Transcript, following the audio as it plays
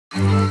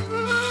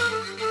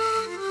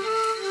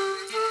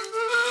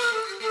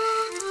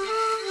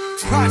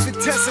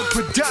Prophetessa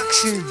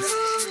Productions.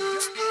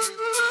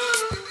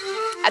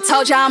 I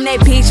told y'all I'm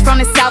that bitch from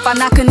the south, I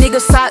knock a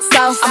nigga socks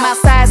off. I'm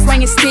outside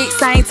swinging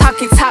sticks, I ain't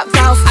talking top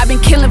golf. I been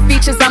killing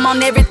features, I'm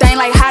on everything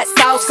like hot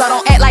sauce. So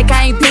don't act like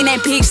I ain't been that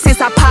bitch since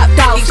I popped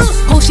off.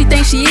 Who she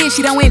think she is?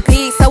 She done went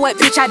big, so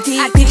what bitch I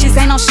did? Bitches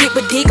ain't no shit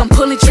but dick, I'm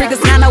pulling triggers,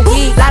 not no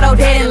wig. Latto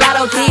dead and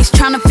Latto dish,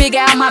 tryna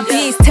figure out my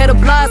biz. Tell the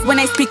blogs when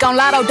they speak on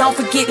Latto, don't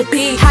forget the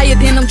big. Higher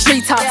than them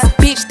treetops,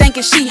 bitch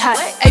thinking she hot.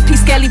 AP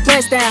skelly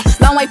breast down,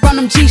 long way from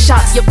them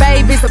G-shots. Your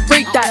babe is a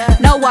freak dot,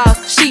 no walls,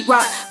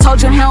 sheetrock.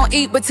 Told you he don't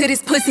eat, but to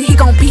this pussy he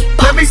gon' beat.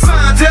 Let me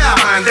find out.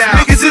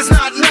 Niggas is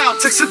not now.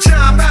 Take some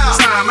time out.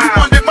 You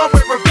wondered my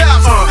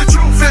whereabouts. The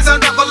truth is I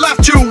never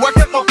left you. I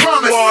kept my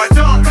promise.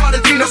 Don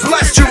Cartagena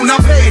blessed you. Now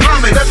pay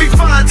homage. Let me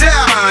find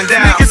out.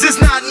 Niggas is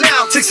not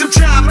now. Take some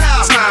time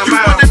out. You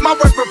wondered my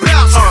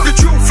whereabouts. The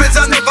truth is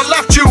I never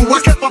left you.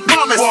 I kept my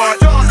promise.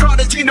 Don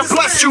Cartagena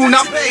blessed you.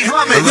 Now pay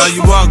homage. Allow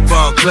you walk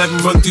ball, clap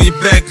and run through your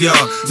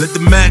backyard. Let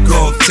the Mac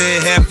off, tear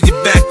half of your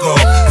back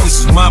off.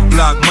 This is my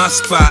block, my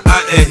spot. I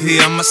ain't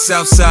here. I'm a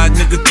Southside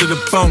nigga to the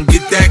bone.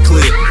 Get that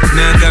clear.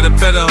 Now I got a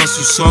better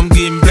hustle, so I'm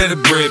getting better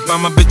bread. Buy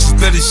my bitches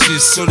better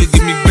shit, so they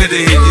give me better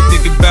head. You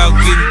think about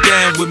getting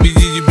down with me,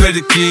 yeah, you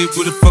better kid.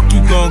 Where the fuck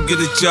you gon' get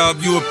a job?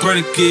 You a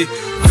predicate.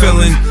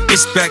 Felon,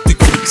 it's back to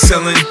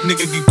selling.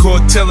 Nigga get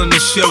caught telling the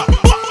show.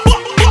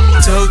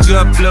 Told you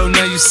I blow,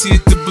 now you see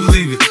it to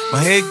believe it. My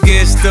head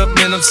gassed up,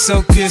 man, I'm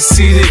so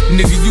conceited.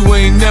 Nigga, you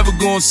ain't never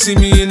gon' see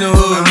me in the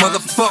hood.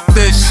 Motherfuck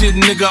that shit,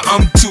 nigga,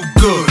 I'm too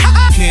good.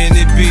 Can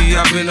it be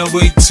I've been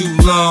away too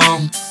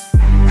long?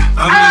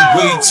 I mean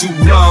way too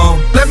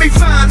long. Let me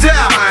find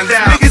out.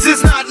 Niggas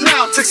is not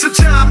now. Take some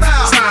time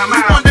out.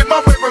 You wondered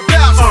my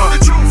whereabouts.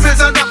 The truth is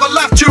I never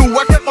left you.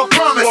 I kept my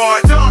promise.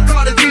 Don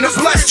Cartagena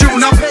blessed you.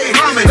 Now pay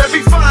homage. Let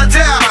me find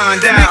out.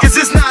 Niggas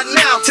is not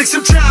now. Take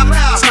some time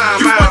out.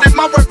 You wondered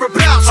my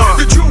whereabouts.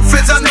 The truth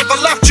is I never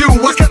left you.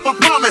 I kept my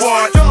promise.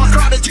 Don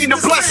Cartagena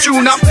blessed you.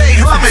 Now pay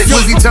homage.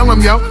 Wizzy tell them,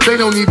 yo, they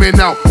don't even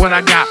know what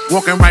I got.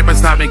 Walking right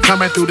beside me,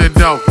 coming through the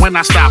door. When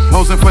I stop,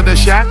 posing for the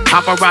shot,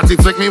 paparazzi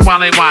flick me while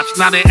they watch.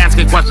 Now they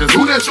asking questions.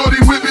 Who that shorty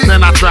with me?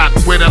 Then I trot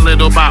with a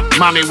little bop.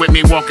 Mommy with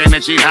me walking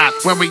and she hot.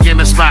 When we in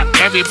the spot,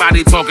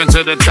 everybody talking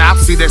to the top.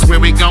 See, that's where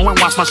we going.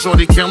 Watch my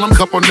shorty kill him.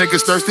 Couple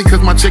niggas thirsty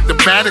cause my chick the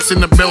baddest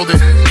in the building.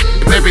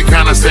 Every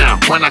kind of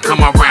sound when I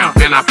come around,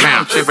 then I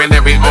pound. Chipping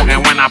every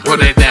organ when I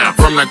put it down.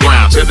 From the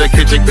ground to the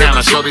kitchen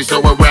counter. Shorty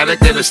so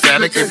erratic and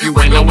ecstatic. If you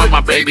ain't know what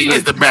my baby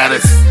is the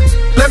baddest.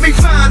 Let me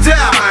find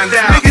out.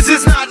 Niggas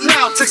is not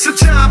now. Take some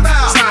time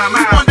out.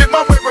 You wondered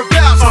my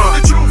whereabouts.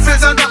 The truth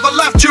is I never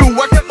left you.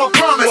 I kept my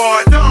promise.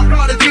 Don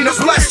Cartagena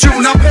blessed you.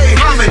 Now pay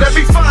homage. Let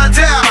me find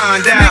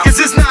out. Niggas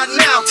is not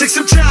now. Take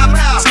some time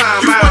out.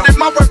 You wondered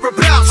my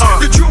whereabouts.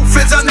 The truth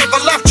is I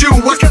never left you.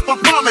 I kept my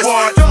promise.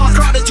 Don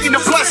Cartagena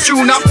blessed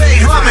you. Now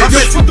pay homage. I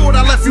bet you thought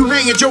I left you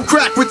hanging. Joe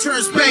Crack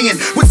returns banging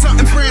with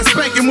something brand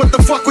spanking. What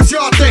the fuck was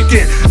y'all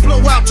thinking?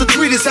 Blow out to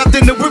treat us after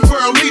the whip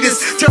world leaders.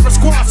 Terror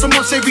squad,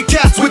 someone say we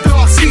cats with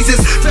dark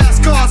seasons.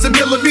 Fast cars and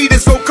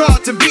millimeters, so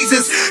cards and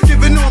visas.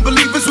 Giving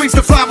unbelievers wings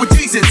to fly with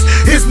Jesus.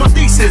 Here's my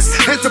thesis.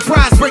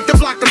 Enterprise, break the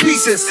block to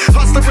pieces.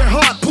 Hustler at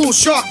heart, pull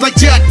sharp like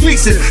Jack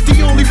Gleason.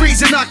 The only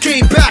reason I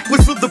came back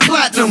was for the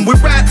platinum.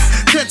 With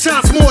raps 10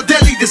 times more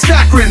deadly than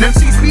Stackrin.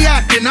 MCs be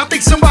acting, I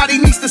think somebody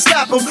needs to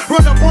slap them.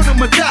 Run up on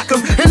them, attack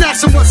them, and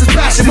ask them what's his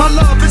passion. My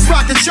love is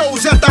rocking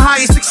shows at the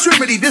highest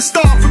extremity. This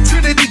star from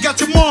Trinity got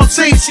your mom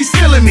saying she's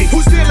feeling me.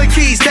 Who's stealing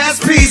keys? That's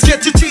peas.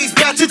 Get your G's,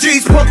 bat your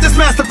G's. Pump this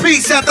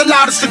masterpiece at the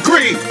loudest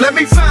degree. Let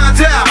me find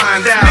out.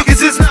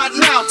 Niggas is not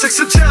now. Take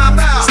some time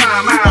out.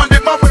 You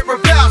wondered my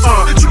whereabouts.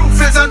 The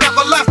truth is I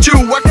never left you.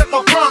 I kept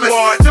my promise.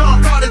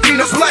 Don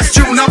Cartagena blessed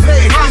you. Now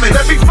pay homage.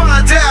 Let me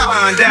find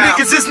out.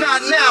 Niggas is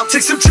not now.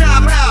 Take some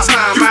time out.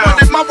 You